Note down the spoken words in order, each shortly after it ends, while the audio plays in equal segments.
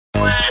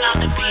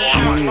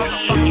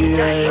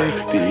G-A-N-G-S-T-A.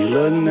 These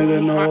little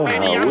niggas know how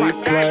we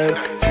play.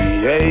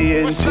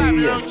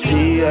 G-A-N-G-S-T-A.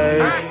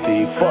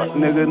 These fuck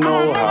niggas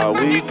know how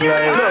we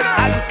play. Look,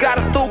 I just got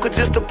a thuka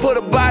just to put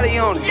a body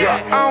on it.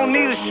 Yeah, I don't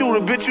need a shooter,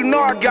 bitch, you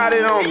know I got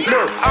it on me.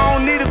 Look, I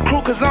don't need a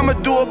crew cause I'ma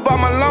do it by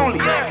my lonely.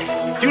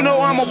 You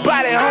know I'm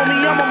about it,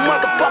 homie, I'm a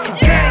motherfucking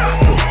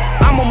gangster.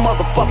 I'm a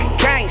motherfucking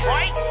gangster.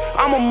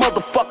 I'm a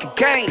motherfucking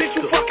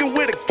gangster. Bitch, you fucking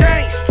with a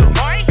gangster.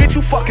 Bitch,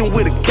 you fucking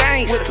with a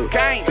gangster.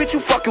 Bitch, you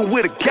fucking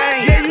with a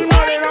gangster. Yeah, you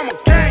know that I'm a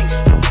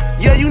gangster.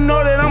 Yeah, you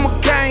know that I'm a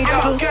gangster.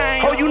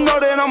 Oh, you know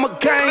that I'm a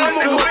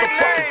gangster. I'm a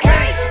motherfucking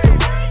gangster.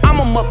 I'm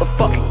a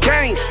motherfucking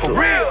gangster. For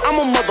real, I'm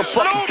a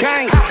motherfucking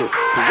gangster.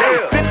 For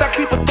real. Bitch, I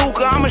keep a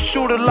thuka, I'm a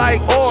shooter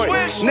like Ori.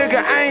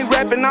 Nigga, I ain't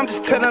rapping, I'm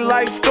just telling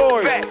life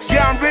stories.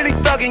 Yeah, I'm really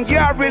thuggin',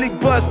 yeah, I really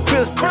bust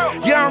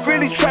pistols. Yeah, I'm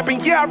really trapping,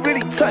 yeah, I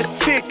really touch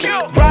chicken.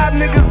 Rob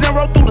niggas and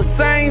roll through the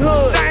same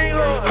hood.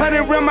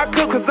 100 round my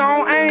clip cause I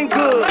don't aim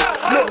good.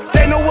 Look,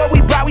 they know what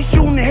we bout, we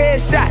shooting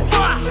headshots.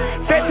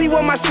 Fatty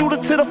with my shooter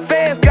till the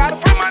feds got him.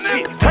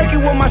 Shit, Turkey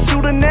with my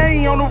shooter,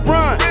 name on the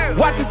run.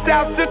 Watchin'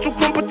 South Central,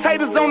 put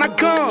potatoes on our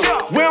gun.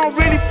 We don't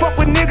really fuck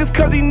with niggas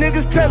cause these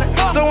niggas tellin'.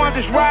 So I'm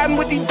just riding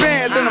with these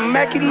bands and a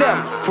Mac 11.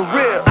 For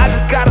real, I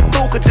just got a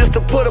thuka just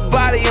to put a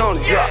body on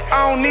it. Yeah,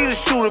 I don't need a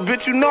shooter,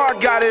 bitch, you know I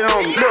got it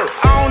on me. Look,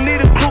 I don't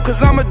need a crew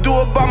cause I'ma do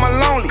it by my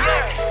lonely.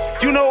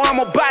 You know I'm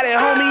about it,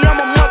 homie, I'm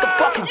a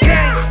motherfucking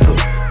gangster.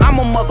 I'm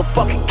a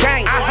motherfucking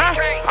gangster.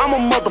 I'm a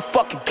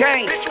motherfucking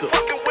gangster.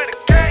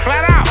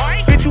 Flat out,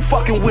 bitch, you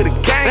fucking with a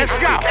gangster. Let's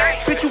go.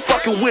 Bitch, you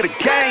fucking with a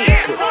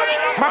gangster.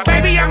 My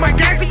baby, I'm a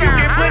gangster, you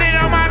can put it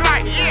on my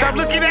life. Stop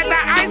looking at the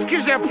ice,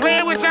 cause you're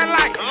playing with your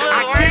life.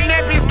 I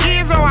kidnap his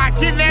kids or I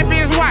kidnap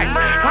his wife.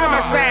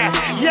 Homicide,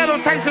 yellow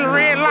tanks and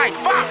red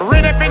lights.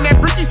 Ran up in that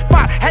bricky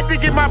spot, had to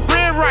get my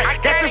brand right.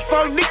 Got this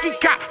phone Nicky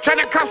cop,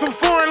 tryna cop some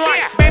foreign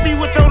lights. Baby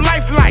with your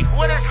life light.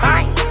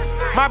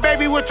 My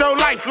baby with your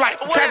life light.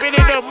 Trapping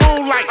in the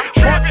moonlight.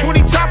 Bought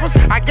 20 choppers,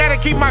 I gotta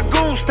keep my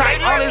goons tight.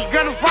 All this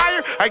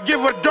gunfire, I give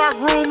a dark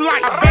room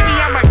light. My baby,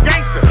 I'm a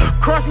gangster.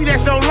 Cross me,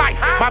 that's your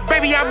life. My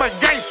baby, I'm a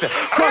gangster.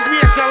 Cross me,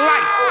 that's your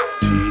life.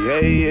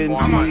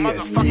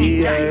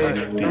 G-A-N-G-S-T-A.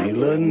 These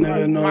little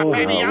niggas know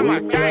how we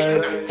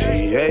play.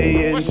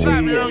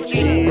 G-A-N-G-S-T-A.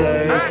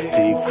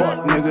 These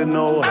fuck niggas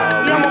know how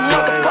we play. I'm a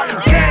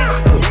motherfucking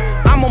gangster.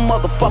 I'm a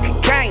motherfucking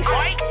gangster.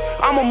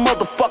 I'm a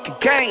motherfucking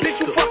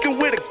gangster. Bitch, you fucking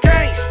with a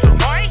gangster.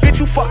 Bitch,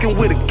 you fucking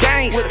with a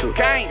gangster.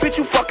 Bitch,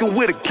 you fucking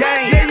with a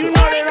gangster. Yeah, you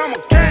know that I'm a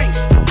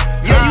gangster.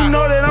 Yeah, you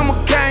know that I'm a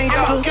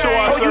gangster. Oh,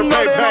 you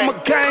know that I'm a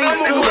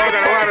gangster.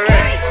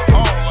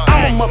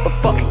 I'm a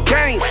motherfucking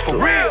gangster.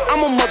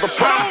 I'm a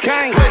motherfucking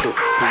gangster.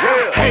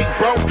 Hey,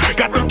 bro,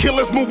 got them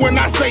killers move when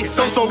I say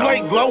so. So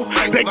late glow,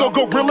 they go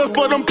gorilla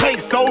for them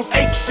pesos.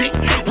 Ape shit,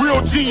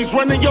 real G's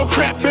running your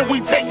trap and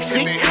we take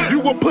shit.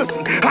 You a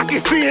pussy, I can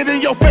see it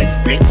in your face,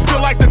 bitch. Feel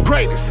like the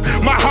greatest.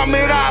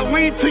 Muhammad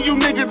Ali to you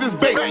niggas is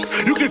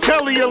basic. You can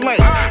tell he a lame.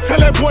 Tell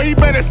that boy he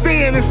better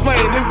stay in his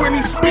lane. And when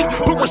he speak,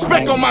 put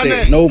respect on my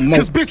name.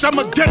 Cause bitch, I'm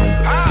a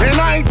gangster, and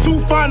I ain't too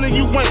fond of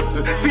you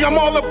wankster. See, I'm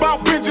all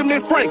about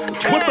Benjamin Franklin.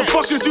 What the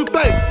fuck is you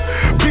think?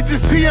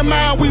 Bitches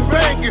TMI, we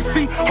bangin'.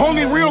 See,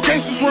 only real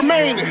gangsters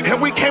remaining. And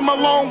we came a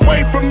long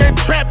way from that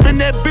trap and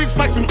that bitch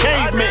like some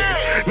cavemen.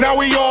 Now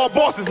we all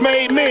bosses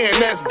made men,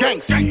 that's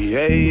gangsta.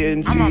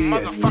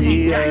 G-A-N-G-S-T-A.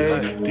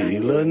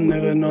 These little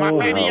niggas know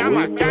how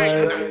we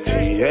play.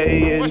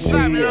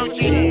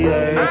 G-A-N-G-S-T-A.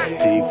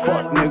 These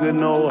fuck niggas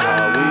know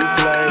how we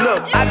play.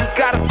 Look, I just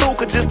got a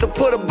thuka just to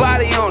put a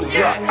body on it.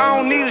 Yeah, I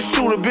don't need a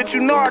shooter, bitch,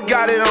 you know I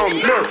got it on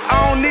me. Look,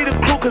 I don't need a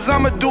crew cause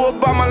I'ma do it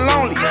by my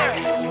lonely.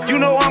 You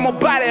know I'm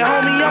about it,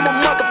 homie, I'm a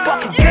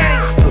motherfucking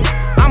gangster.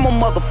 I'm a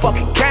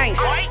motherfucking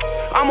gangster.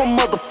 I'm a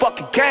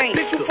motherfucking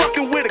gangster. Bitch, you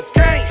fucking with a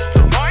gangster.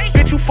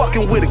 Bitch, you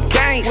fucking with a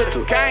gangster.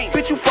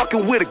 Bitch, you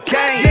fucking with a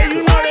gangster. Yeah,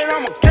 you know that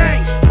I'm a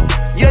gangster.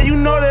 Yeah, you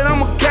know that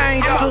I'm a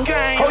gangster.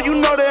 Oh, you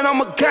know that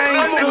I'm a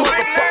gangster. I'm a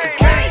motherfucking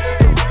gangster.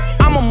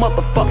 I'm a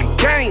motherfucking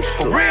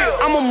gangster. For real,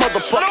 I'm a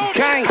motherfucking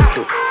gangster.